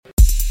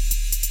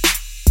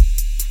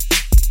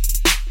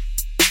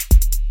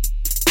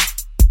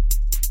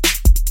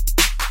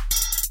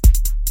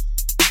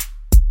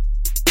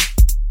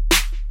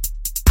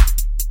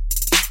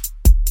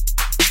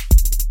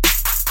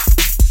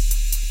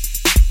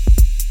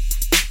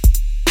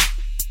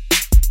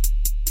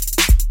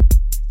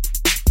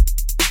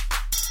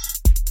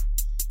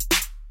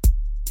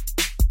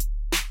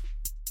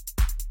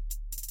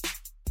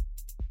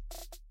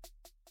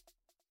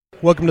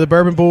Welcome to the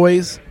Bourbon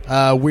Boys.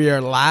 We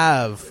are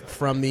live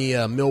from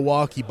the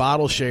Milwaukee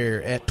Bottle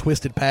Share at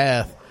Twisted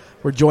Path.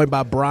 We're joined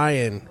by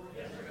Brian,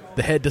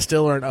 the head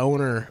distiller and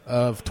owner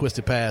of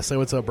Twisted Path. Say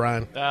what's up,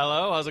 Brian.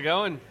 Hello, how's it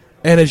going?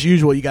 And as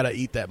usual, you got to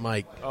eat that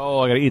mic.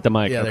 Oh, I got to eat the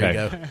mic. Yeah, okay.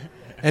 there you go.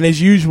 And as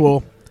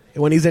usual,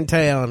 when he's in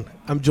town,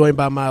 I'm joined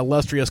by my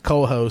illustrious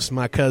co-host,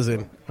 my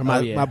cousin, or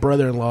my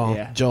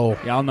brother-in-law, Joel.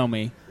 Y'all know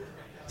me.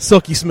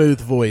 Silky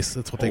smooth voice.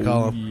 That's what they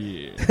call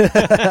him.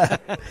 Yeah.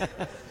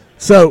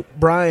 So,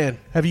 Brian,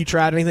 have you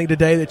tried anything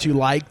today that you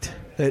liked,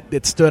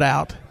 that stood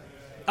out?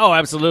 Oh,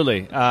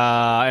 absolutely.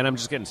 And I'm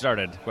just getting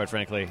started, quite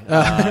frankly.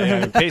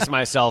 I pace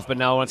myself, but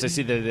now once I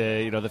see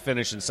the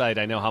finish in sight,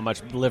 I know how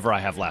much liver I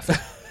have left.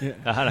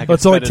 Well,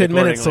 it's only 10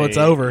 minutes, so it's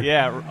over.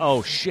 Yeah.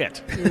 Oh,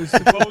 shit. It was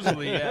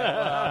supposedly,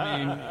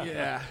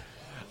 yeah.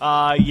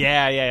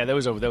 Yeah. There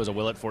was a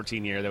Willet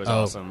 14 year. That was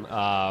awesome.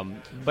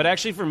 But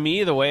actually, for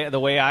me, the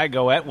way I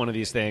go at one of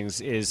these things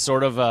is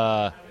sort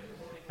of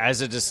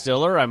as a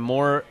distiller,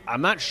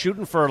 I'm not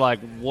shooting for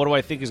like what do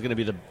I think is going to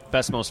be the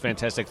best, most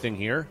fantastic thing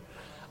here.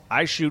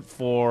 I'm a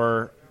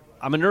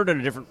nerd in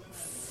a different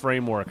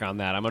framework on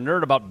that. I'm a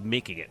nerd about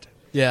making it.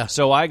 Yeah.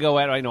 So I go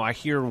at I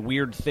hear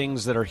weird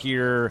things that are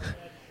here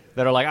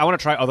that are like I want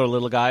to try other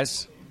little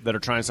guys that are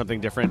trying something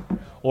different.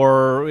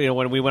 Or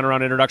when we went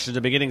around introductions at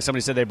the beginning,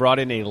 somebody said they brought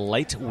in a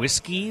light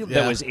whiskey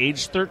that was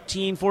aged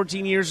 13,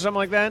 14 years or something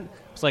like that.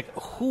 It's like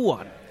who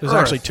on There's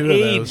earth actually two of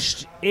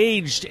those.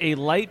 aged a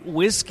light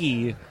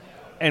whiskey,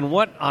 and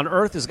what on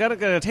earth is going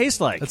to taste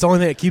like? That's the only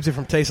thing that keeps it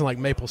from tasting like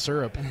maple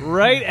syrup.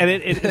 Right?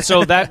 And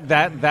so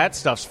that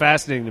stuff's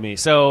fascinating to me.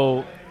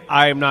 So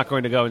I'm not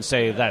going to go and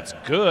say that's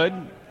good,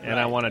 and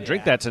I want to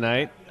drink that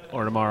tonight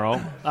or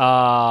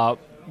tomorrow.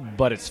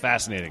 But it's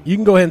fascinating. You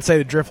can go ahead and say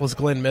the Driftless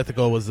Glen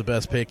Mythical was the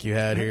best pick you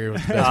had here. It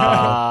was the best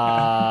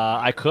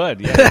I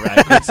could. Yeah,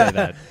 I could say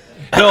that.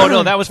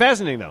 No, that was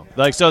fascinating though.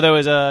 Like, so there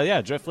was the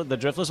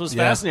Driftless was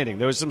fascinating.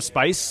 There was some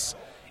spice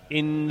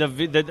in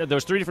there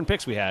was 3 different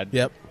picks we had.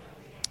 Yep.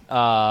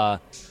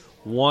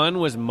 One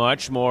was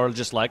much more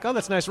just like, oh,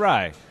 that's nice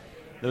rye.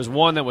 There was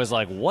one that was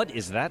like, what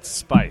is that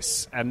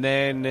spice? And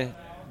then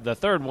the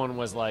third one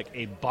was like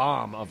a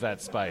bomb of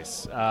that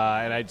spice. And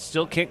I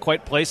still can't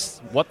quite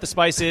place what the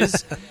spice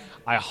is.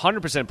 I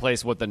 100%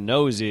 place what the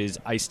nose is,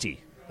 iced tea.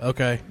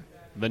 Okay.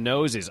 The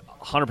nose is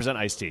 100%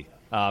 iced tea.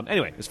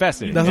 Anyway, it's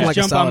fascinating. Nothing like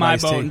a Jump on solid my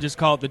iced boat tea. and just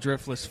call it the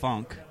Driftless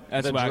Funk.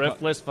 That's The what I call it.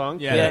 Driftless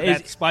Funk? Yeah,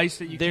 that spice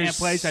that you can't there's-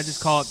 place, I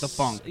just call it the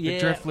funk. Yeah.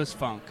 The Driftless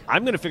Funk.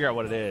 I'm going to figure out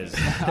what it is.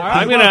 All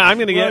right, I'm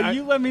gonna get. Well,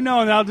 you let me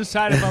know, and I'll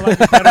decide if I like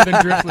it better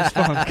than Driftless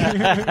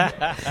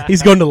Funk.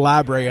 He's going to the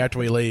library after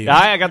we leave.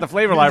 I got the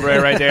flavor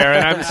library right there,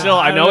 and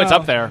I know it's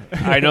up there.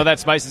 I know that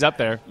spice is up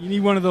there. You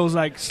need one of those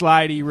like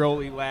slidey,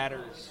 rolly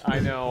ladders. I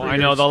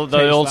know the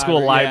taste old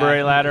school ladder, library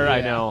yeah. ladder. Yeah.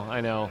 I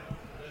know.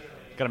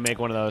 Got to make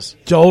one of those.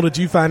 Joel, did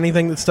you find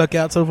anything that stuck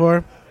out so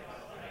far?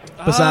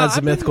 Besides the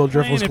I've been mythical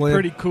playing Driftless it Glen?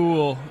 pretty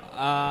cool.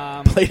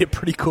 Played it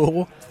pretty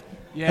cool.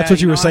 Yeah, That's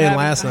what you were saying I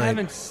last night. I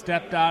haven't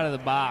stepped out of the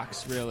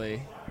box,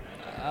 really.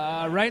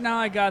 Right now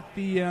I got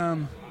the...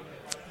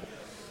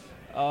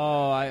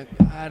 I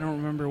don't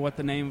remember what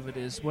the name of it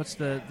is. What's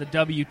the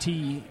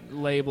WT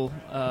label?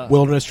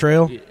 Wilderness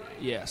Trail?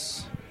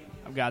 Yes.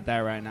 I've got that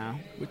right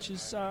now, which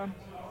is...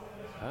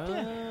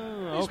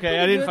 Okay,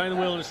 I didn't find the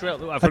Wilderness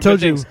Trail. I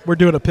told you we're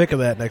doing a pick of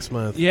that next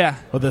month. Yeah.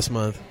 Or this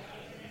month.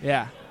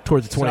 Yeah.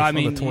 Towards the, So, I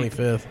mean, the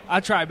 25th.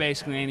 I try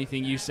basically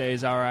anything you say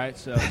is all right,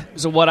 so...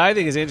 So what I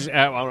think is interesting,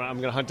 I'm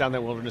going to hunt down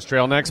that Wilderness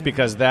Trail next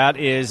because that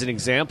is an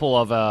example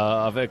of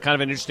a kind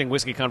of an interesting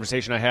whiskey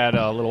conversation I had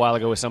a little while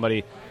ago with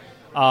somebody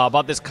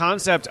about this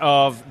concept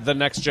of the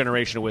next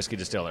generation of whiskey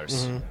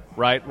distillers,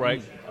 right?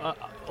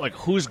 Like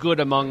who's good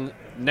among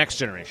next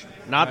generation,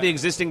 not the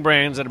existing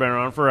brands that have been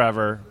around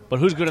forever, but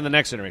who's good in the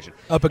next generation.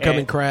 Up and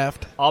coming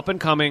craft. Up and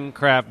coming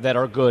craft that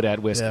are good at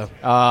whiskey.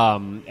 Yeah.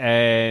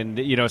 And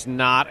it's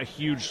not a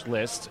huge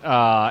list.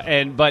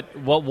 But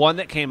one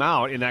that came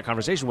out in that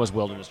conversation was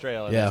Wilderness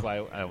Trail. And that's why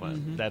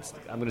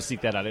I'm going to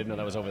seek that out. I didn't know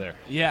that was over there.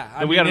 Yeah.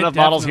 And we got enough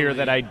bottles here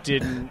that I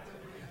didn't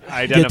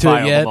identify Get to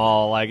it yet? them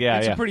all.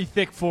 It's a pretty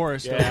thick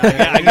forest.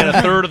 I get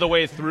a third of the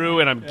way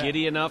through, and I'm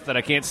giddy enough that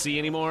I can't see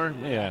anymore.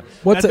 Yeah.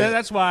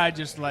 That's why I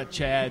just let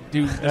Chad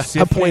do the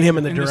sifting. I point him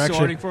in the and direction.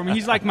 sorting for me.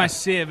 He's like my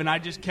sieve, and I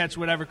just catch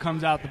whatever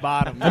comes out the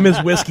bottom. I'm his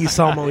whiskey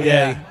sommelier.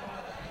 Yeah.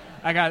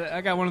 I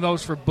got one of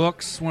those for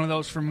books, one of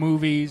those for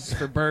movies,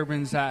 for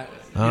bourbons. That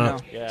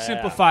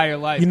simplify your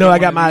life. I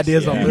got my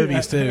ideas on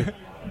movies too.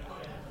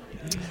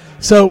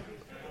 So,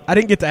 I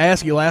didn't get to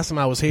ask you last time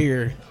I was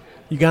here.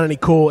 You got any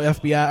cool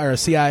FBI or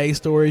CIA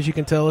stories you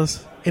can tell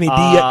us? Any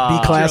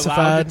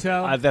declassified?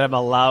 That I'm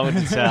allowed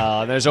to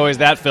tell. There's always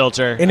that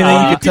filter.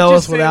 Anything you can tell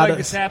us without like us?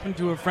 This happened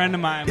to a friend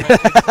of mine.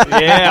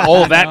 Yeah.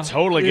 Oh, that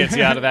totally gets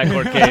you out of that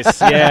court case.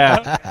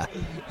 Yeah.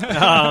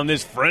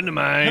 This friend of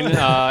mine.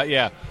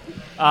 Yeah.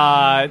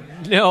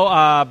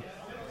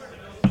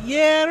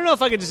 Yeah, I don't know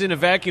if I could just in a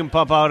vacuum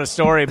pump out a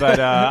story, but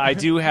I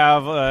do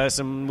have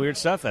some weird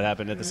stuff that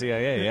happened at the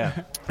CIA.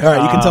 Yeah. All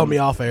right, you can tell me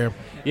off air.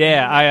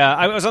 Yeah,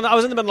 I was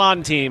in the Bin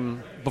Laden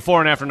team before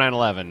and after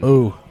 9/11.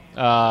 Ooh.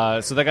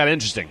 So that got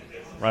interesting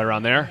right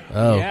around there.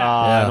 Oh,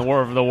 Yeah.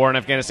 The war in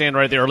Afghanistan,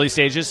 right at the early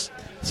stages.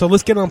 So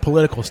let's get on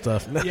political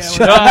stuff. Yeah,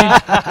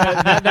 well,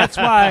 I mean, that's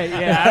why.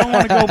 Yeah, I don't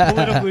want to go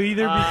political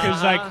either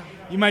because like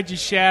you might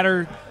just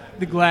shatter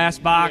the glass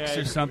box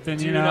or something.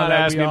 Do you know, not that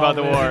ask we me all about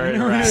the live war in.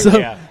 in Iraq. So-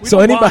 Yeah. We So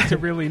don't anybody- want to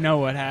really know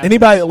what happened.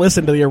 Anybody that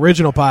listened to the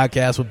original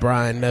podcast with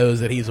Brian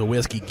knows that he's a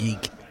whiskey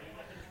geek.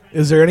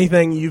 Is there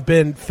anything you've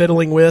been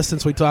fiddling with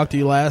since we talked to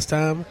you last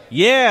time?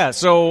 Yeah,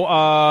 so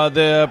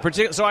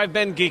so I've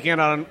been geeking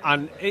out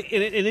on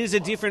it is a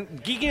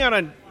different geeking out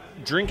on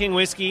drinking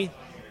whiskey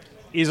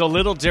is a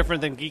little different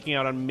than geeking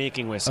out on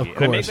making whiskey. Of And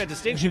I make course. that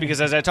distinction because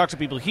as I talk to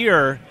people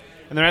here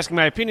and they're asking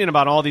my opinion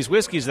about all these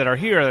whiskeys that are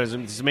here, there's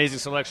this amazing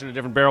selection of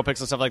different barrel picks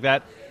and stuff like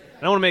that.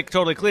 And I want to make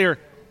totally clear,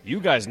 you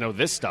guys know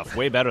this stuff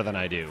way better than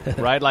I do,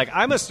 right? Like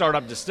I'm a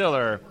startup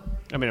distiller.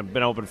 I mean, I've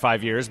been open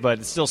 5 years, but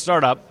it's still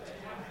startup.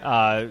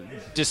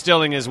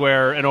 Distilling is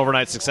where an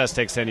overnight success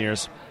takes 10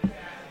 years.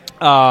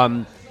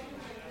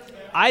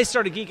 I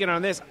started geeking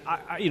on this.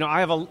 I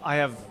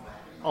have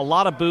a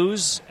lot of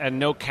booze and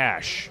no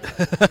cash,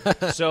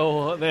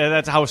 so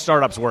that's how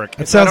startups work.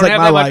 It sounds like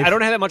my life. I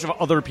don't have that much of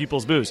other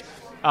people's booze.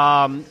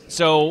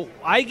 So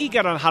I geek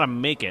out on how to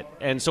make it,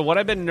 and so what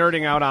I've been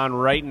nerding out on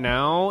right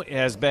now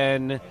has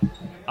been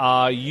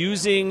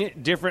using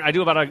different. I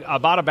do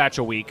about a batch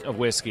a week of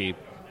whiskey,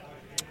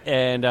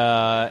 and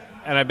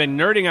I've been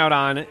nerding out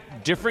on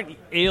different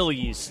ale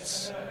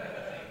yeasts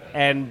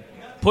and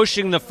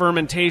pushing the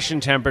fermentation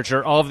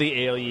temperature of the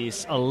ale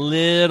yeast a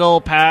little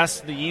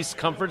past the yeast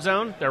comfort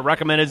zone, their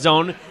recommended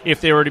zone,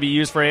 if they were to be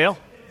used for ale,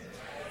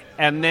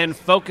 and then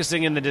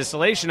focusing in the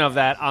distillation of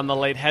that on the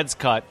late heads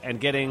cut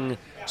and getting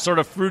sort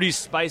of fruity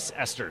spice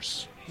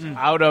esters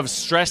out of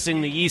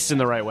stressing the yeast in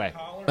the right way.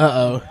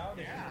 Uh-oh.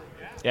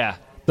 Yeah.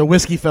 The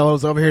whiskey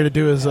fellow's over here to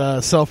do his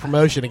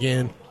self-promotion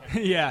again.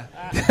 Yeah,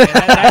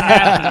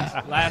 that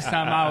happened last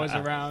time I was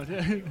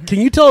around. Can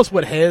you tell us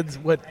what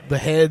the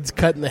heads,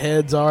 cutting the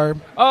heads are?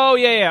 Oh,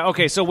 yeah.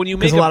 Okay, so when you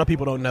make Because a lot of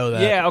people don't know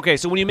that. Yeah, okay,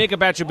 so when you make a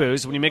batch of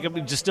booze,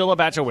 distill a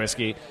batch of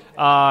whiskey,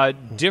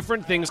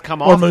 different things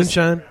come off. Or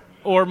moonshine.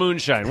 Or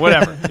moonshine,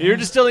 whatever. You're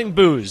distilling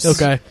booze.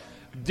 Okay.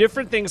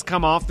 Different things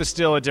come off the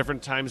still at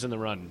different times in the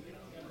run.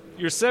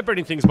 You're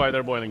separating things by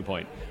their boiling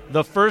point.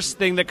 The first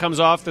thing that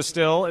comes off the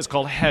still is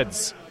called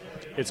heads.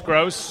 It's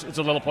gross. It's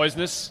a little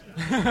poisonous.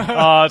 It's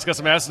got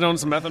some acetone,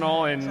 some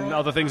methanol, and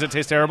other things that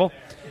taste terrible.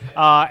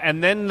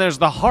 And then there's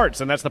the hearts,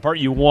 and that's the part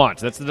you want.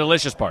 That's the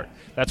delicious part.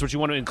 That's what you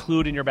want to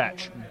include in your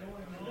batch.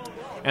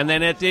 And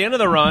then at the end of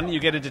the run, you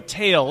get into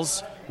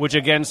tails, which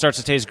again starts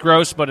to taste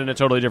gross, but in a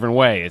totally different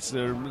way. It's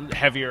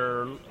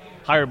heavier,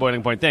 higher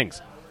boiling point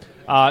things.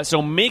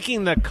 So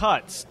making the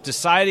cuts,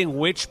 deciding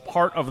which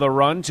part of the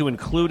run to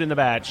include in the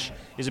batch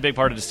is a big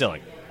part of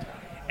distilling.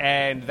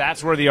 And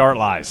that's where the art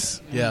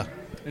lies. Yeah.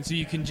 And so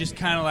you can just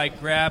kind of like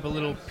grab a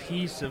little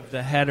piece of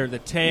the head or the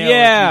tail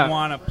Yeah. if you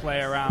want to play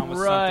around with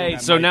something. Right.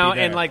 That So might now, be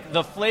there. and like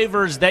the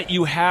flavors that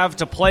you have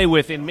to play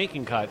with in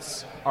making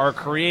cuts are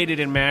created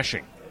in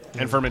mashing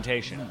and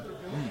fermentation.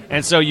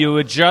 And so you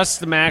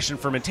adjust the mash and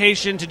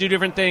fermentation to do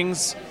different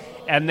things,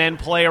 and then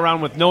play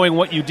around with knowing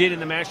what you did in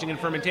the mashing and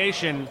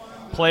fermentation,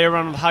 play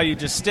around with how you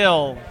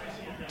distill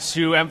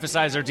to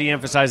emphasize or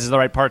de-emphasize the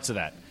right parts of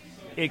that.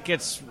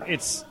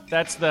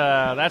 That's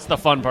the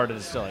fun part of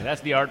distilling.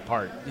 That's the art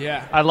part.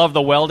 Yeah. I love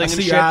the welding I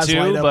and see your eyes shit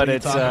light too, up but when you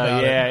it's talk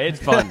about it's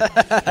fun.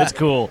 It's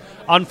cool.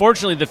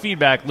 Unfortunately, the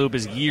feedback loop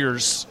is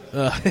years.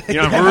 I'm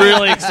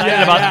really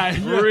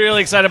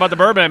excited about the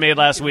bourbon I made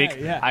last week.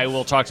 Yeah. I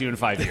will talk to you in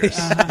 5 years.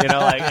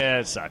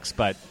 It sucks,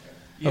 but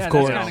Yeah,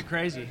 course. that's kind of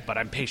crazy. but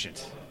I'm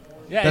patient.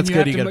 Yeah, That's and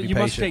good, You, you have gotta to, be you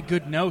must patient. take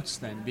good notes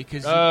then,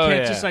 because you Oh,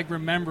 can't yeah. just like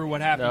remember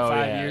what happened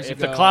 5 years If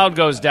ago. the cloud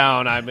goes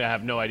down, I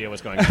have no idea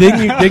what's going on.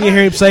 Didn't you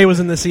hear him say he was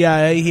in the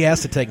CIA? He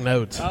has to take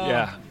notes. Oh,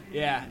 Yeah.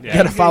 yeah. You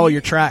got to follow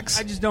your tracks.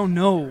 I just don't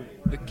know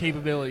the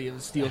capability of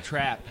the steel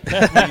trap.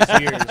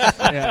 These years.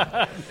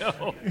 Yeah.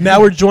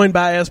 Now we're joined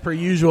by, as per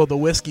usual, the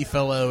whiskey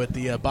fellow at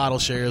the bottle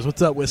shares.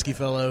 What's up, whiskey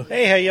fellow?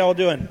 Hey, how y'all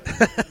doing?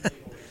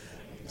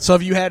 So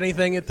have you had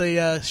anything at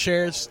the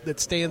shares that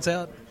stands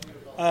out?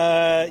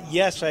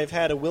 Yes, I've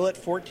had a Willet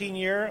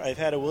 14-year. I've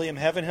had a William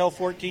Heavenhill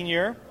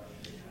 14-year.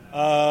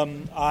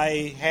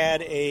 I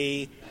had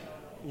a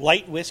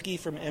light whiskey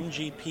from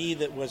MGP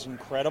that was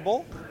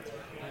incredible.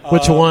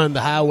 Which one,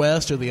 the High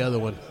West or the other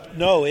one?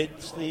 No,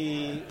 it's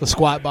the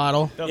Squat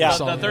bottle? Yeah.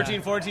 The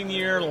 13,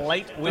 14-year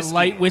light The whiskey.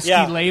 light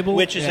whiskey label.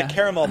 which is a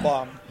caramel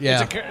bomb.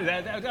 Yeah.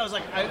 That was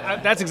like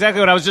that's exactly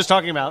what I was just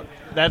talking about.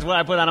 That's what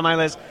I put on my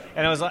list,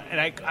 and I was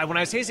like, I when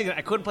I was tasting it,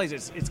 I couldn't place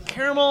it. It's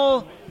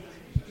caramel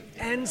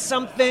and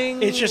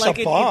something. It's just like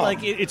a bomb.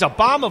 It's a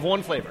bomb of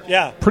one flavor.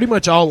 Yeah. Pretty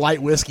much all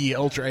light whiskey,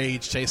 ultra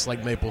aged, tastes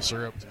like maple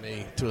syrup to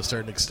me, to a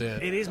certain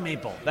extent. It is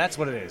maple. That's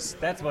what it is.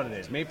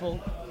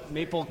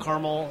 Maple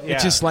caramel. Yeah.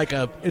 It's just like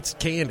it's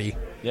candy,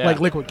 Yeah. like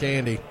liquid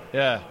candy.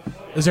 yeah.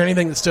 Is there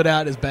anything that stood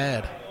out as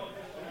bad?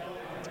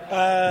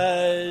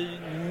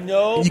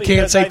 No. You can't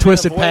because say I've been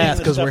Twisted avoiding Path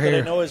the 'cause stuff we're that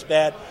here. I know is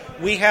bad.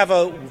 We have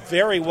a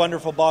very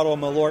wonderful bottle of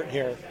Malort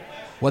here.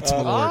 What's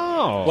Malort?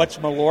 Oh. What's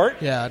Malort?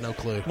 Yeah, no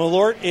clue.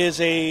 Malort is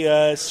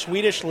a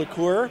Swedish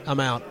liqueur. I'm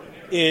out.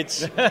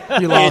 It's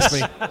You lost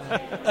me.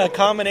 a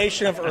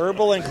combination of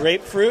herbal and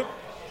grapefruit.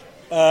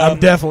 I'm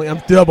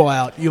double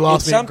out. You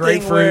lost It's me at something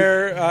grapefruit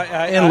where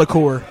and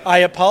liqueur. I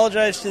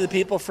apologize to the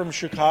people from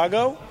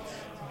Chicago,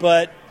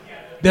 but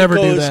Never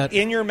it do goes that.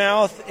 in your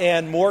mouth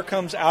and more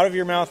comes out of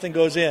your mouth than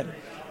goes in.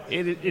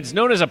 It's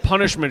known as a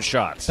punishment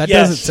shot. That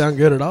Yes. doesn't sound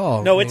good at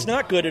all. No, it's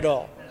not good at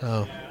all.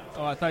 Oh.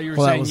 Oh, I thought you were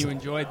Well, that saying was- you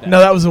enjoyed that. No,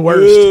 that was the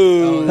worst.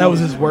 Ooh. That was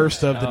his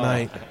worst of the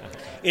night.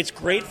 It's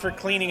great for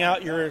cleaning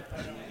out your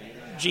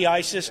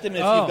GI system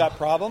if Oh. you've got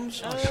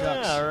problems.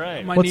 Yeah, all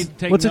right. Might need to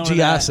take What's a note of GI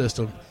that.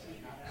 system?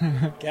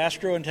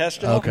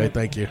 Gastrointestinal. Okay,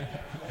 thank you.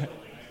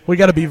 We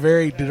got to be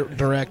very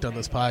direct on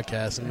this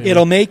podcast. I mean,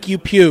 It'll make you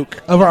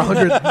puke. of our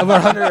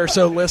 100 or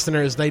so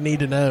listeners, they need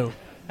to know.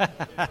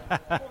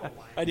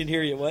 I didn't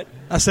hear you. What?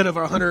 I said of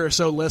our 100 or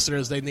so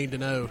listeners, they need to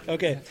know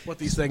Okay. what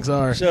these things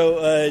are.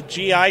 So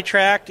GI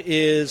tract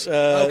is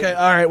Okay,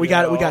 all right, we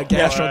got it. We got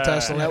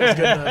gastrointestinal. That was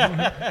good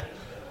enough.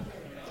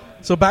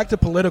 So back to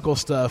political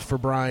stuff for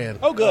Brian.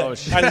 Oh, good. Oh,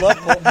 shit.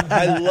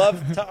 I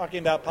love talking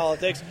about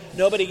politics.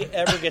 Nobody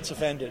ever gets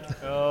offended.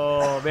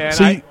 Oh, man.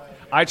 So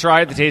I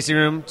try at the tasting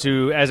room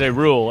to, as a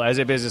rule, as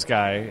a business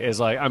guy, is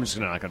like, I'm just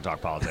not going to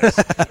talk politics.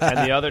 And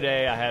the other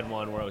day I had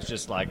one where it was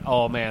just like,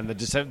 oh, man, the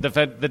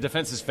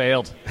defense has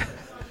failed.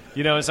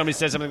 You know, and somebody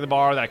said something at the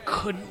bar that I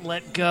couldn't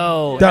let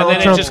go. Donald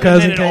and then Trump's it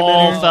cousin then it came in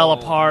all here. fell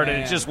apart, and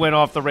man. it just went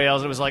off the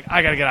rails. It was like,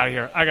 I got to get out of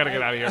here. I got to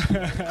get out of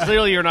here.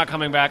 Clearly you're not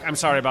coming back. I'm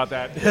sorry about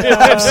that. Oh,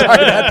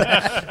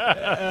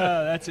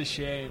 that's a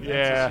shame.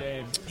 Yeah. That's a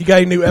shame. You got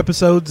any new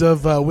episodes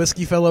of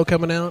Whiskey Fellow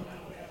coming out?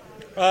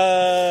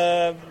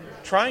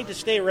 Trying to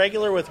stay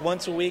regular with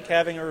once a week,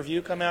 having a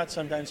review come out,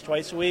 sometimes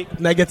twice a week.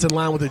 And that gets in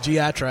line with the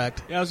GI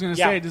tract. Yeah, I was going to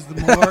Yeah. say, does the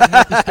Malort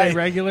have to stay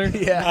regular?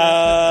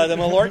 Yeah. The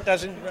Malort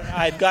doesn't.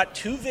 I've got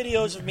 2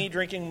 videos of me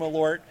drinking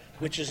Malort,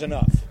 which is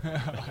enough.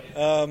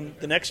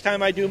 The next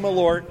time I do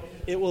Malort,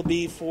 it will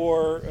be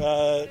for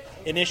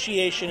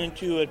initiation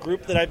into a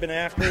group that I've been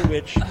after,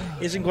 which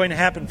isn't going to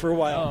happen for a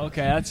while. Oh,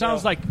 okay. That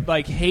sounds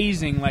like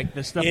hazing, like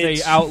the stuff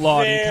It's they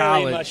outlawed very in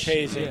college. much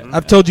hazing.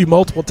 I've told you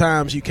multiple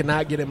times you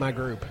cannot get in my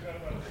group.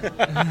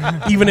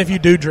 Even if you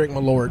do drink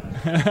Malort.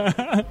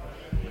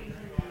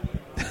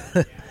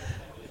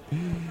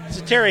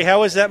 So Terry,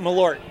 how was that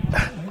Malort?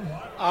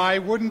 I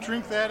wouldn't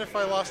drink that if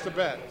I lost a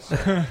bet.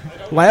 So.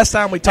 Last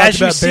time we talked As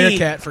you about see,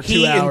 Bearcat for 2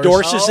 he hours.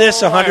 endorses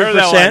this I heard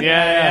that 100%. one.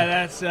 Yeah,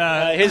 Yeah. that's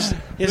His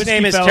Whiskey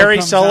name is Fellow Terry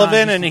comes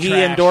Sullivan, on and just to he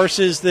trash.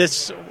 endorses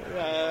this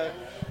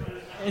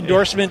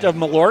endorsement of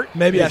Malort.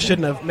 Maybe I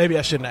shouldn't have. Maybe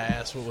I shouldn't have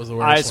asked what was the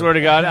worst. I swear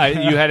to God,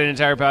 you had an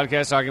entire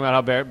podcast talking about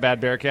how bad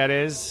Bearcat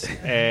is,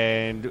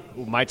 and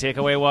my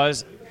takeaway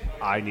was,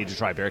 I need to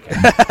try Bearcat.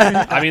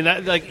 I mean,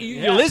 that, like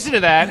you listen to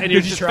that and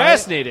you're you just try it?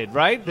 fascinated,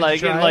 right? you Like,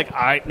 try and it? like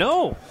I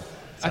know,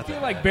 I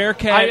feel like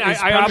Bearcat is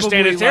I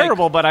understand probably it's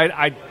terrible, like, but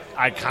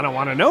I kind of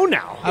want to know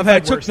now. I've if I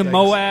had took worse the things.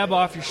 Moab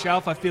off your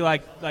shelf, I feel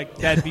like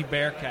that'd be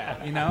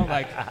Bearcat, you know?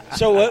 Like,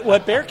 So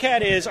what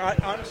Bearcat is,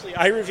 honestly,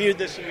 I reviewed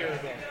this a year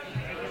ago.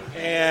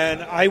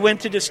 And I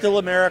went to Distill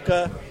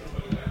America,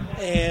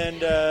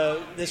 and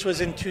this was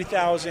in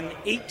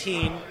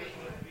 2018.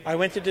 I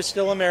went to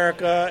Distill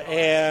America,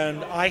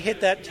 and I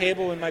hit that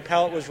table when my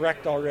palate was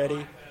wrecked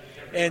already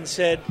and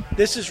said,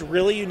 this is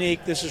really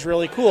unique, this is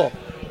really cool.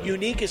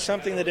 Unique is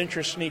something that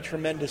interests me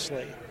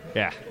tremendously.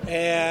 Yeah,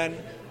 And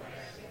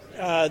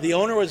the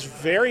owner was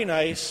very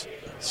nice,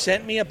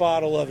 sent me a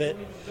bottle of it,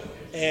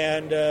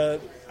 and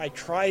I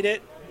tried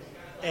it,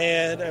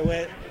 and I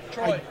went,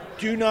 I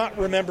do not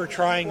remember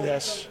trying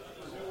this.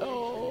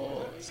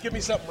 Just give me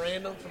something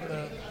random from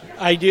the.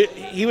 I do.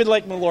 He would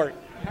like Malort.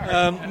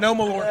 No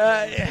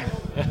Malort.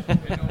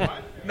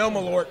 No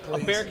Malort,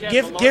 please.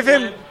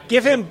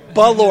 Give him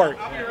Balort.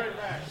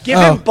 Give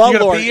Oh, him you gonna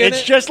Balort. pee in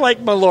It's it? just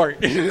like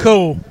Malort.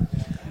 Cool.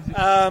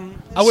 I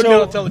wouldn't be so-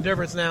 able to tell the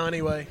difference now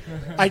anyway.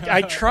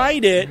 I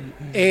tried it,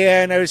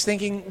 and I was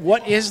thinking,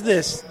 what is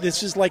this?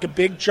 This is like a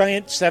big,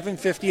 giant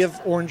 750 of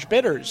orange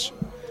bitters.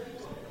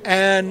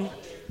 And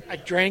I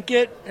drank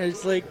it, and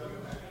it's like,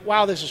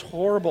 wow, this is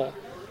horrible.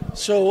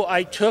 So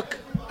I took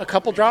a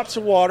couple drops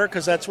of water,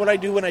 because that's what I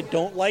do when I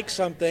don't like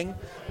something,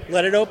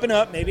 let it open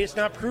up. Maybe it's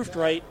not proofed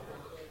right.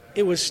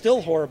 It was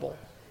still horrible.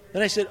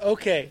 Then I said,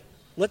 okay,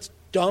 let's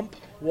dump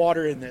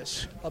water in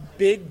this. A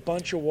big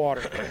bunch of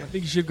water. I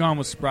think you should have gone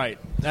with Sprite.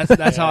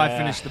 That's how I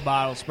finished the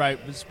bottle.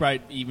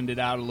 Sprite evened it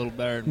out a little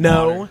better. than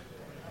No. water.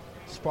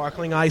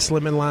 Sparkling ice,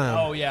 lemon, lime.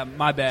 Oh, yeah,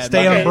 my bad.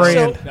 Stay My on bad.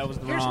 brand. So That was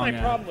the here's wrong my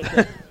ad. problem with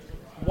that.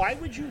 Why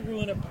would you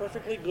ruin a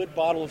perfectly good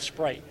bottle of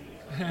Sprite?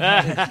 All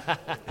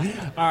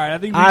right, I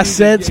think I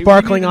said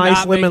sparkling ice,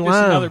 not lemon, make this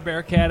lime. Another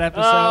Bearcat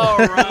episode. Oh,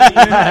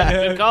 right.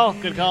 Good call.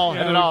 Good call.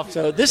 Hit it off.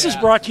 So this is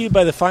brought to you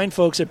by the fine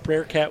folks at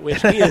Bearcat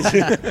Whiskey.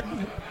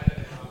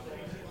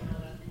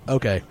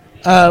 Okay.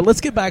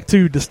 Let's get back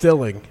to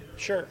distilling.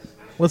 Sure.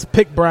 Let's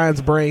pick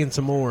Brian's brain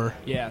some more.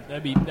 Yeah,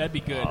 that'd be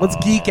good. Let's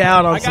geek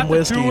out on I got some the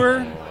whiskey.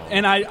 tour,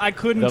 And I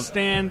couldn't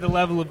stand the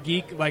level of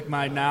geek. Like,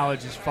 my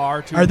knowledge is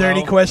far too Are there low.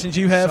 any questions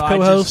you have, So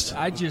co-host?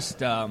 I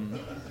just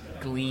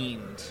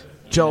gleaned.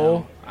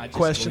 Joel, I just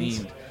questions?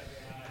 gleaned.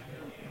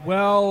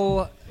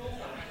 Well,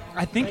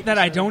 I think that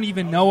I don't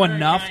even know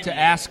enough to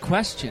ask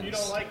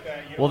questions.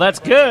 Well, that's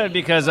good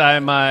because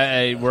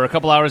we're a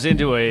couple hours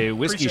into a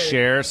whiskey Appreciate it.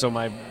 share, so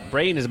my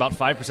brain is about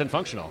 5%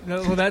 functional.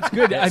 Well, that's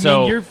good. I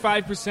So- mean, your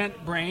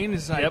 5% brain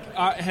is like Yep.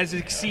 has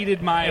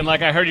exceeded my. And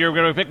like I heard you were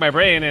going to pick my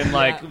brain, and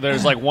like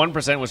there's like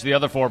 1%, which the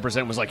other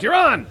 4% was like, you're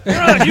on, you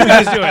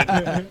guys do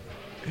it.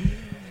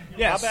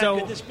 yeah. How bad So,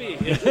 could this be?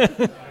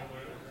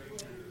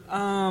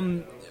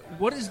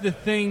 what is the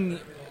thing?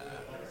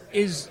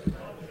 Is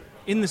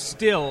in the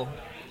still?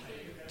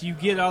 Do you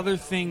get other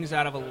things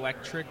out of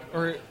electric,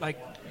 or like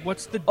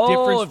what's the Oh,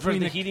 difference for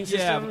between the heating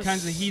Yeah, systems?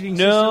 kinds of heating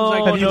No, systems.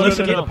 Like, Have you no,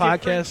 listened no, to no. the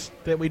podcast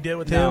that we did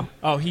with him?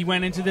 Oh, he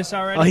went into this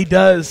already. Oh, he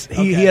does.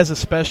 He Okay. has a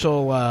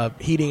special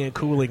heating and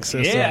cooling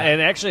system. Yeah,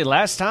 and actually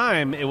last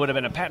time it would have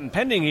been a patent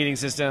pending heating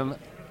system.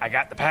 I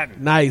got the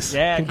patent. Nice.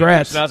 Yeah,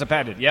 Congrats. Now it's a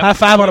patent. Yep. High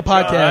five on a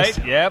All right.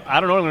 podcast. Yep. I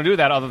don't know what I'm going to do with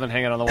that other than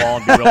hang it on the wall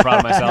and be real proud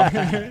of myself.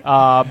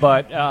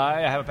 But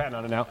I have a patent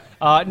on it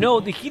now. No,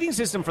 the heating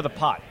system for the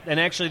pot, and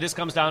actually this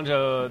comes down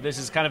to, this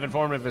is kind of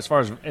informative as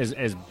far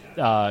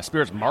as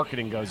spirits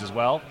marketing goes as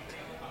well.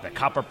 The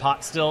copper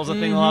pot still is a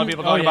thing a lot of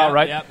people talk Oh, about, yeah.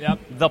 right? Yep.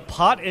 The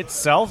pot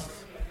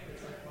itself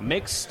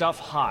makes stuff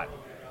hot.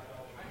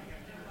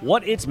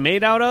 What it's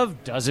made out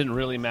of doesn't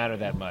really matter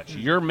that much.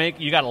 You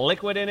got a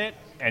liquid in it,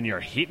 and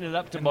you're heating it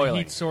up to And the boiling.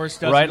 heat source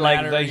doesn't right? Like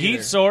matter the either.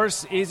 heat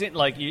source isn't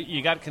like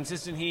you got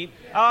consistent heat,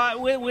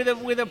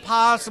 with a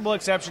possible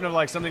exception of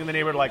like something in the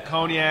neighborhood like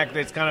cognac.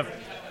 That's kind of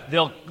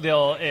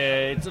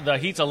the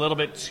heat's a little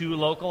bit too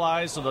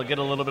localized, so they'll get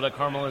a little bit of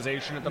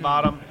caramelization at the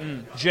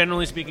bottom.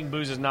 Generally speaking,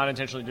 booze is not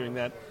intentionally doing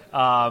that.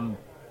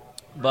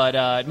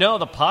 But no,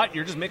 the pot,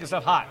 you're just making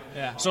stuff hot.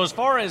 Yeah. So as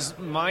far as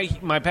my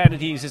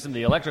patented heating system,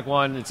 the electric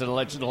one, it's an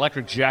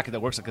electric jacket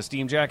that works like a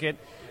steam jacket.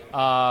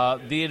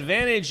 The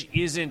advantage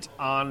isn't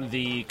on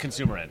the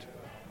consumer end,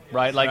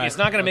 right? Like, Right. it's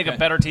not going to make a Okay.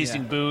 better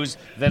tasting Yeah. booze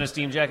than a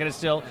steam jacket is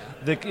still.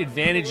 The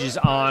advantage is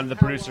on the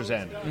producer's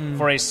end.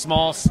 For a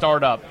small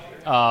startup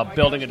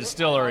building a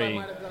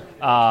distillery,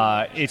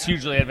 it's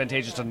hugely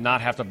advantageous to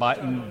not have to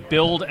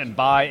build and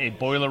buy a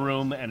boiler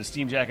room and a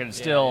steam jacket and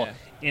still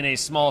in a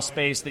small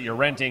space that you're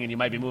renting and you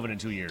might be moving in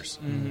 2 years.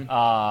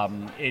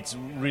 It's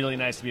really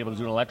nice to be able to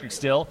do an electric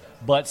still,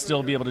 but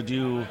still be able to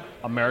do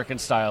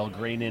American-style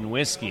grain-in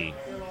whiskey,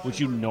 which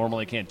you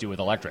normally can't do with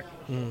electric.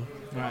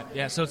 Right.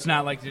 Yeah. So it's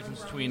not like the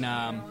difference between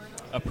a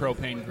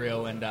propane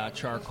grill and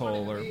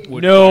charcoal or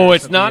wood. No, fire or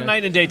it's something not like that.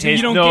 night and day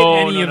taste. You don't no,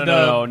 get any no, of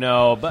no, the.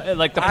 no. But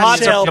like the I pot,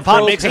 sell the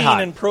pot makes it propane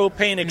hot. and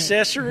propane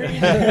accessories.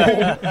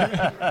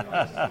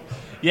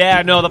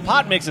 Yeah, no, the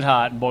pot makes it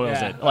hot and boils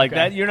Yeah, it. Like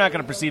okay. that, you're not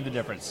going to perceive the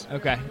difference.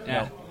 Okay.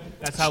 Yeah.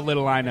 That's how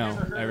little I know.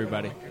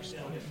 Everybody.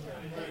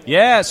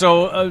 Yeah,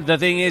 so the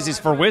thing is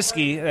for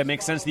whiskey, that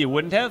makes sense that you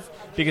wouldn't have,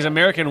 because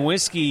American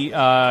whiskey,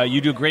 you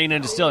do grain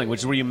and distilling,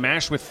 which is where you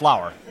mash with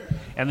flour,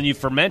 and then you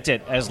ferment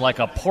it as like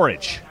a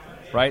porridge,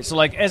 right? So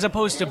like as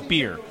opposed to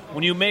beer,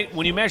 when you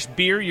mash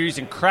beer, you're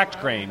using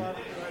cracked grain,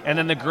 and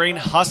then the grain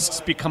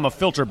husks become a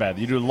filter bed.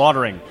 You do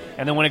lautering,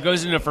 and then when it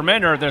goes into a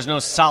fermenter, there's no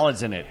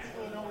solids in it.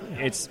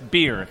 It's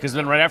beer, because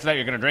then right after that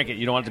you're going to drink it.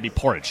 You don't want it to be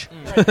porridge.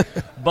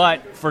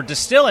 But for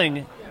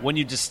distilling, when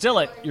you distill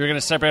it, you're going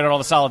to separate out all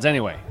the solids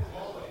anyway.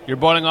 You're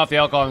boiling off the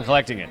alcohol and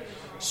collecting it.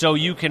 So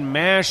you can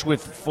mash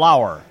with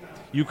flour.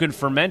 You can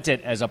ferment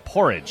it as a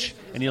porridge.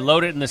 And you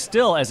load it in the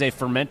still as a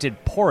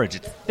fermented porridge.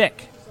 It's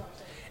thick.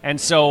 And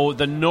so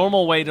the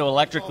normal way to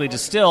electrically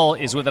distill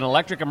is with an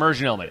electric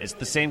immersion element. It's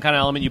the same kind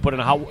of element you put in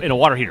a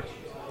water heater.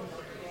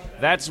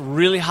 That's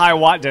really high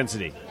watt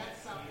density.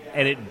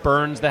 And it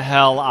burns the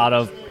hell out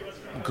of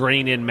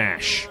grain-in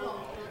mash.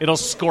 It'll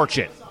scorch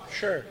it.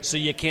 Sure. So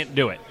you can't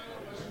do it.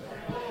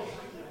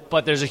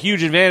 But there's a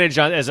huge advantage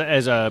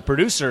as a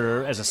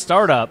producer, as a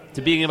startup,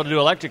 to being able to do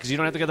electric, because you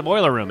don't have to get the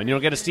boiler room, and you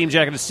don't get a steam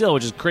jacket to still,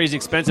 which is crazy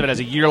expensive. It has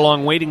a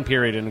year-long waiting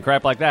period and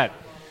crap like that.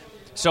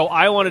 So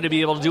I wanted to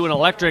be able to do an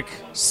electric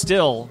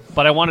still,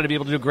 but I wanted to be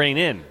able to do grain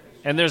in.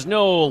 And there's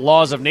no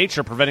laws of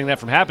nature preventing that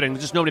from happening.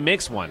 Just nobody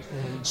makes one.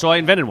 So I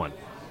invented one.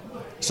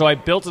 So I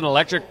built an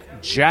electric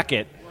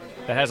jacket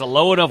that has a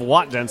low enough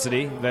watt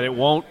density that it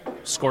won't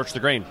scorch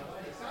the grain.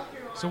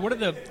 So what are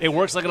the It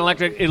works like an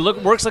electric.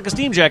 Works like a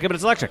steam jacket, but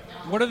it's electric.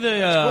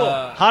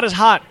 Hot is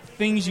hot.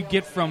 things you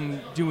get from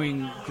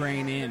doing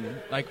grain in?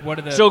 Like, what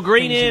are the So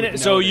grain things you in. would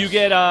So you notice?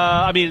 get.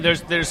 I mean,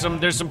 there's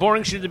some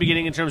boring shit at the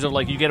beginning in terms of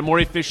like you get a more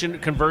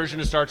efficient conversion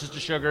of starches to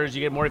sugars.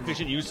 You get more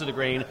efficient use of the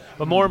grain.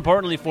 But more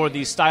importantly, for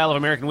the style of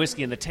American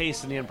whiskey and the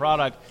taste and the end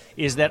product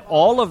is that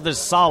all of the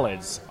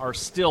solids are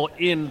still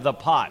in the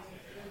pot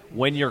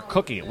when you're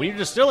cooking it. When you're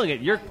distilling it,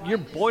 you're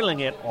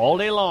boiling it all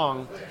day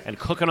long and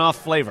cooking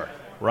off flavor.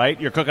 Right?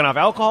 You're cooking off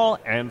alcohol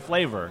and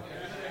flavor.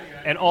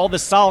 And all the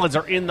solids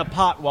are in the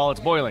pot while it's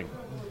boiling.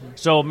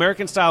 So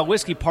American-style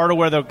whiskey, part of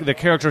where the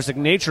characteristic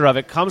nature of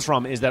it comes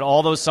from is that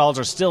all those solids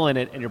are still in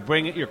it, and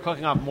you're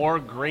cooking off more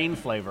grain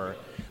flavor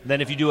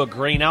Then if you do a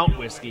grain out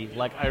whiskey,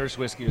 like Irish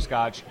whiskey or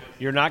Scotch,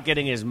 you're not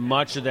getting as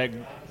much of that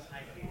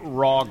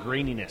raw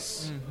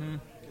graininess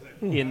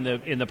in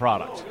the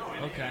product.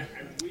 Okay.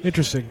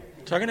 Interesting.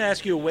 So I'm going to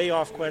ask you a way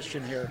off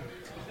question here.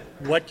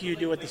 What do you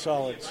do with the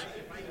solids?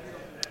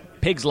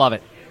 Pigs love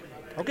it.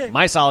 Okay.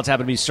 My solids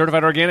happen to be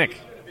certified organic,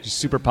 just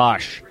super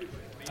posh.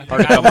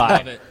 I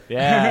love it.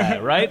 Yeah,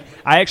 right?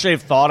 I actually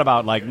have thought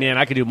about, like, man,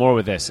 I could do more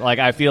with this. Like,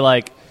 I feel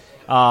like,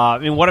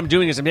 what I'm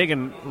doing is I'm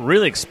taking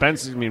really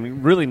expensive,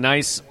 really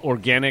nice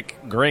organic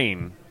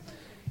grain,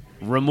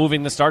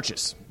 removing the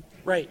starches.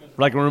 Right.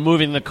 Like,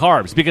 removing the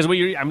carbs. Because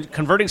I'm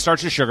converting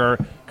starch to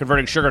sugar,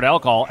 converting sugar to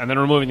alcohol, and then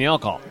removing the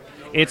alcohol.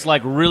 It's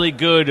like really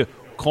good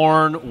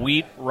corn,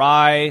 wheat,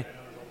 rye,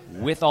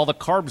 with all the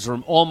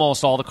carbs,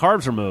 almost all the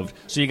carbs removed.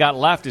 So you got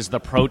left is the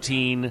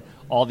protein,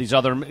 all these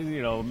other,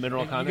 mineral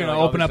content. You're going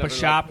to open up a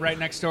shop right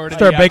next door to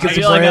Start baking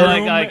some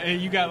bread.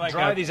 And you got like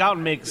dry these out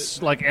and make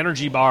like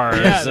energy bars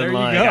Yeah, there and you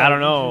like go. I don't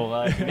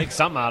know, make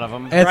something out of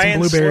them. Add some Brian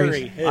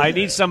blueberries. Slurry. I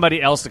need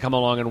somebody else to come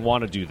along and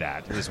want to do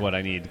that. Is what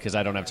I need because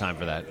I don't have time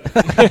for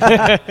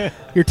that.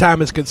 Your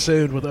time is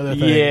consumed with other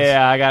things.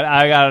 Yeah,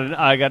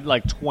 I got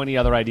like 20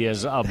 other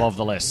ideas above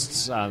the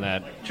lists on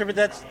that. Sure, but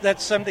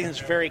that's something that's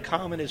very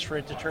common is for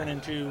it to turn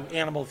into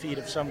animal feed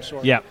of some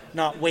sort. Yeah.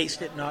 Not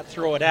waste it, not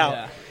throw it out.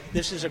 Yeah.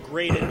 This is a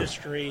great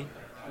industry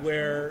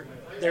where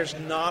there's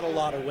not a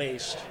lot of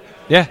waste.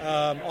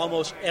 Yeah,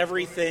 Almost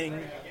everything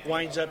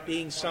winds up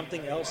being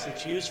something else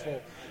that's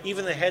useful.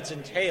 Even the heads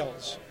and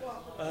tails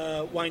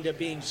wind up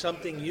being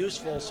something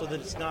useful so that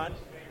it's not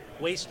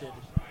wasted,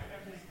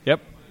 yep.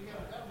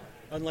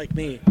 unlike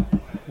me.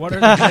 What are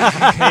the heads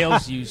and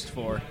tails used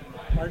for?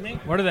 Pardon me?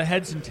 What are the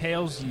heads and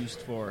tails used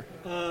for?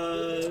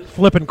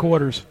 Flipping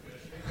quarters.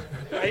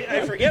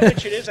 I forget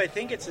which it is. I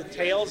think it's the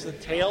tails. The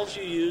tails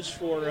you use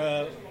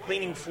for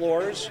cleaning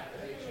floors,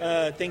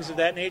 things of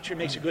that nature.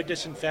 Makes a good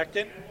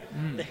disinfectant.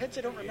 The heads,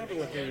 I don't remember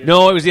what they're using.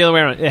 No, it was the other way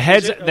around. The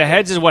heads, it? the Okay.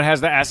 heads is what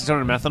has the acetone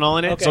and methanol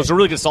in it, Okay. so it's a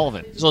really good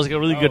solvent. So it's like a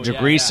really good yeah,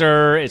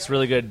 degreaser. It's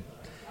really good.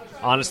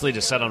 Honestly,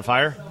 to set on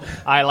fire.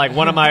 I like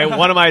one of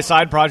my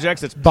side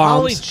projects. It's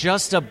probably Bombs.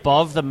 just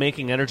above the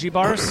making energy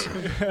bars.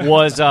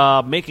 Was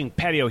making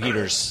patio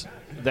heaters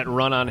that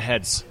run on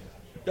heads.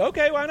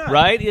 Okay, why not?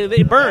 Right?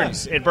 It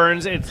burns. It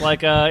burns. It's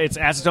like it's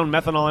acetone,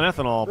 methanol, and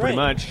ethanol, pretty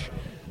Right. much.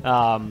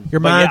 Your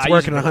but yeah, mind's I use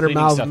working it for 100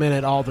 cleaning miles stuff. a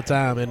minute all the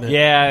time, isn't it?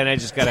 Yeah, and I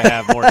just got to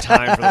have more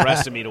time for the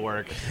rest of me to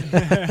work.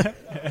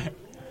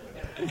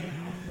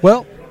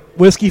 Well,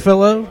 Whiskey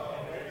Fellow,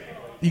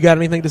 you got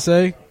anything to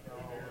say?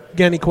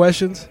 Got any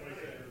questions?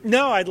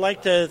 No, I'd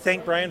like to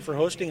thank Brian for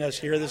hosting us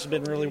here. This has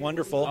been really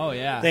wonderful. Oh,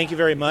 yeah. Thank you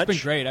very much. It's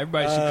been great.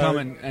 Everybody should come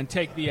and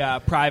take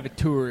the private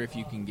tour if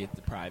you can get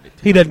the private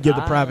tour. He doesn't give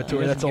the private tour.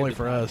 He That's doesn't only give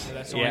the for private us. tour.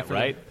 That's only Yeah, for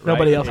right.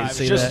 Nobody right. else can It's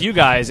see just that. you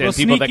guys and We'll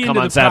people sneak that come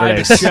into on the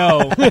private Saturdays.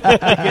 show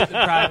to get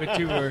the private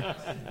tour.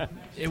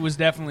 It was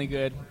definitely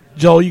good.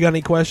 Joel, you got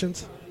any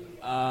questions?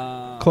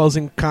 Uh,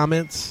 Closing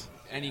comments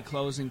Any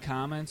closing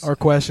comments? or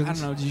questions? I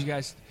don't know. Did you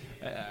guys?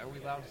 Are we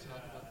allowed to talk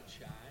about the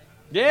chai?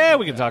 Yeah,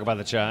 we can talk about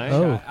the chai.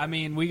 Oh. I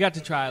mean, we got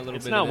to try a little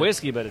It's bit. not of it.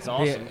 whiskey, but it's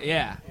awesome.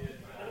 Yeah.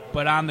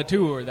 But on the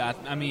tour,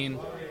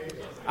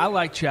 I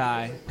like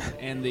chai,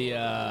 and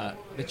the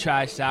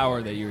chai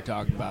sour that you were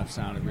talking about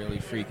sounded really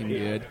freaking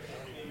good.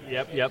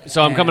 Yep.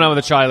 So I'm coming out with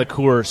a chai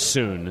liqueur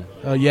soon.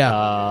 Oh,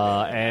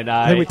 yeah. And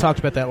I think we talked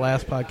about that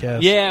last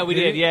podcast. Yeah, we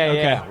did. Yeah,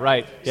 Okay. yeah.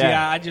 Right. See,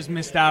 Yeah. I just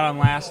missed out on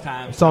last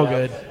time. It's all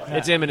good.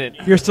 It's imminent.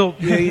 You're still.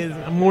 The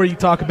more you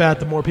talk about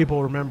it, the more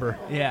people remember.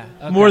 Yeah.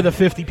 The okay. more of the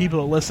 50 people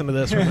that listen to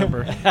this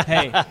remember.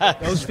 Hey,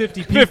 those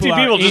 50 people 50 are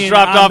people just in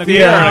dropped on off the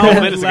air a couple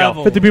ground minutes ago.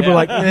 level. 50 people Yeah. are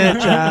like,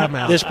 chai, I'm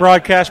out. This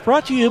broadcast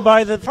brought to you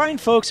by the fine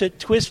folks at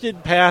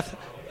Twisted Path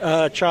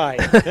Chai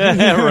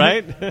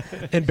Right?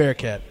 and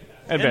Bearcat.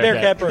 and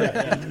Bearcat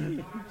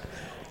Bird.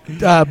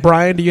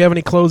 Brian, do you have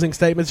any closing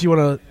statements you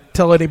want to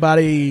tell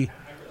anybody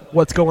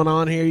what's going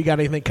on here? You got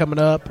anything coming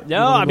up? No,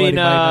 You wanna I let mean,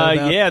 anybody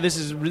know about? yeah, this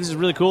is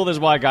really cool. This is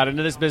why I got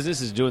into this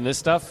business, is doing this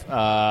stuff,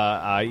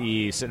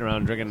 i.e. sitting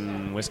around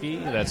drinking whiskey.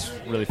 That's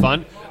really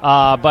fun.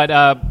 But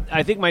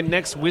I think my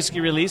next whiskey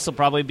release will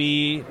probably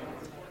be,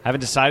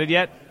 haven't decided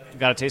yet.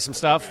 Got to taste some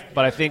stuff,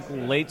 but I think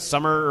late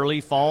summer, early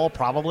fall,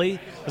 probably.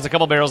 There's a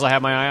couple barrels I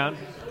have my eye on.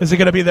 Is it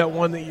going to be that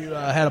one that you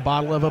had a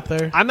bottle of up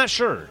there? I'm not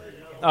sure.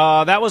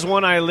 That was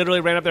one I literally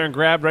ran up there and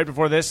grabbed right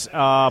before this,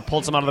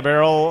 pulled some out of the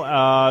barrel,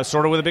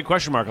 sort of with a big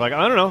question mark. Like,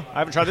 I don't know. I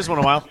haven't tried this one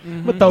in a while.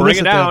 But they'll Bring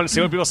it listen down to and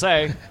see what people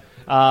say.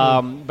 But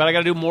I got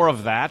to do more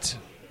of that.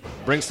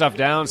 Bring stuff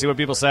down, see what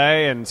people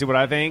say, and see what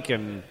I think,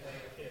 and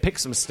pick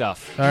some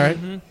stuff. All right.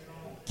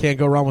 Can't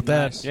go wrong with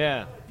that.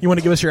 Yeah. You want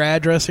to give us your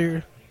address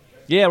here?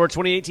 Yeah, we're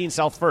 2018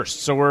 South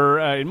First. So we're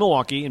in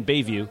Milwaukee, in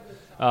Bayview,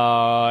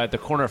 at the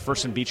corner of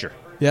First and Beecher.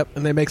 Yep,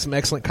 and they make some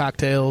excellent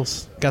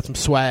cocktails. Got some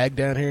swag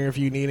down here if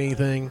you need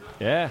anything.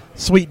 Yeah.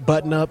 Sweet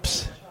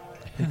button-ups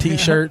and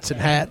T-shirts and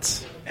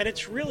hats. And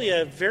it's really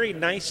a very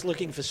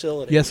nice-looking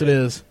facility. Yes, it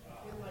is.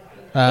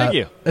 Thank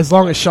you. As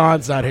long as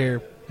Sean's not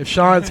here. If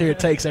Sean's here, it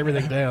takes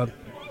everything down.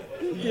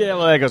 Yeah,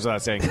 well, that goes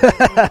without saying.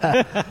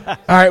 All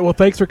right, well,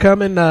 thanks for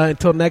coming.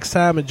 Until next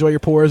time, enjoy your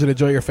pours and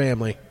enjoy your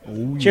family.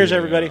 Cheers,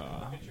 everybody.